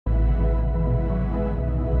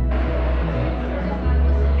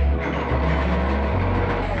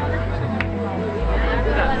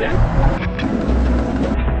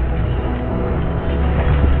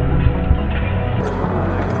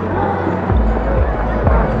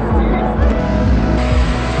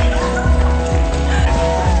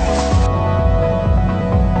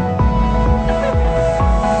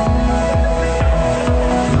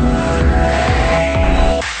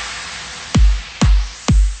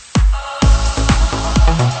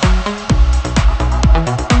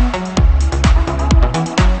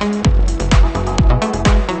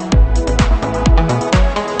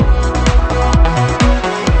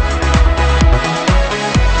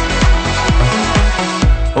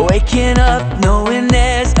waking up knowing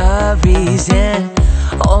there's a reason.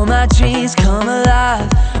 All my dreams come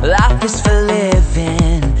alive, life is for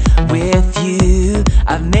living. With you,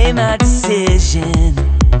 I've made my decision.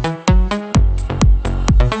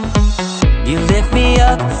 You lift me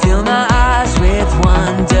up, fill my eyes with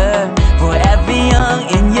wonder. Forever young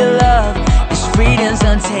in your love, this freedom's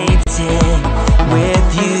untainted.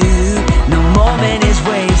 With you, no moment is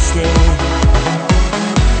wasted.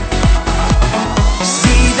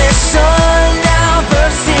 See the sun now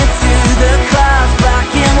bursting through the clouds. Black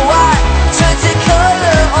and white turn to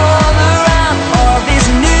color all around. All is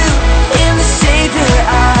new in the Savior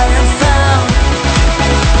I have found.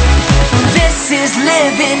 This is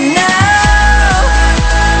living now.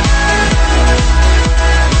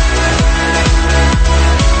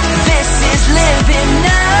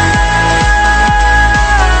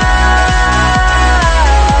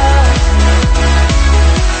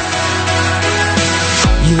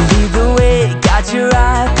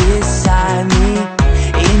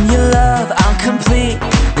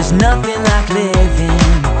 Nothing like living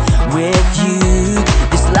with you.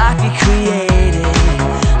 This life you created,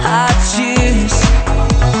 I choose.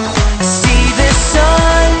 See the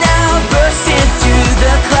sun now bursting through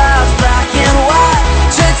the clouds. Black and white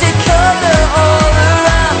turn to color all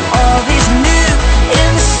around. All is new in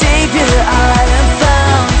the Savior I have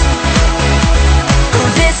found. Oh,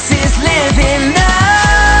 this is living now.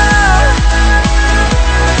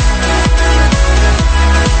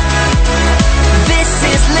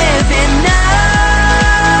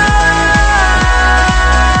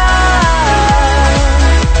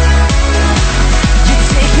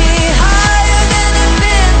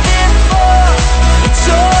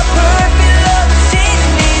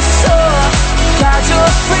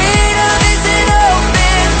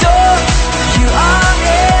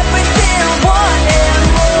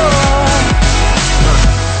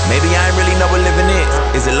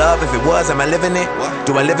 If it was, am I living it?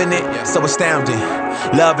 Do I live in it? So astounding.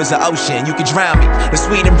 Love is an ocean, you can drown me. The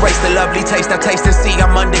sweet embrace, the lovely taste, I taste and see.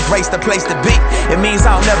 I'm under grace, the place to be. It means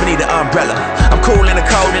I'll never need an umbrella. I'm cool in the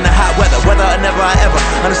cold, in the hot weather. Whether or never I ever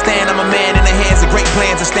understand, I'm a man in the hands of great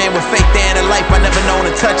plans. I stand with faith there in a life I never known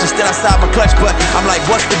to touch. And still I stop my clutch, but I'm like,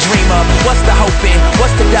 what's the dream of? What's the hope in?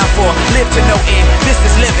 What's the doubt for? Live to no end, this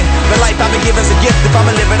is living. The life I've been given's a gift. If I'm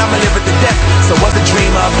a living, I'ma live it to death. So what's the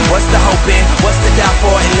dream of? What's the hope in? What's the doubt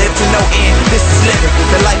for? And live to no end, this is living.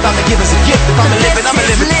 The life I've been given's a gift. If I'm a living, I'ma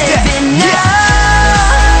live it to death. Yeah.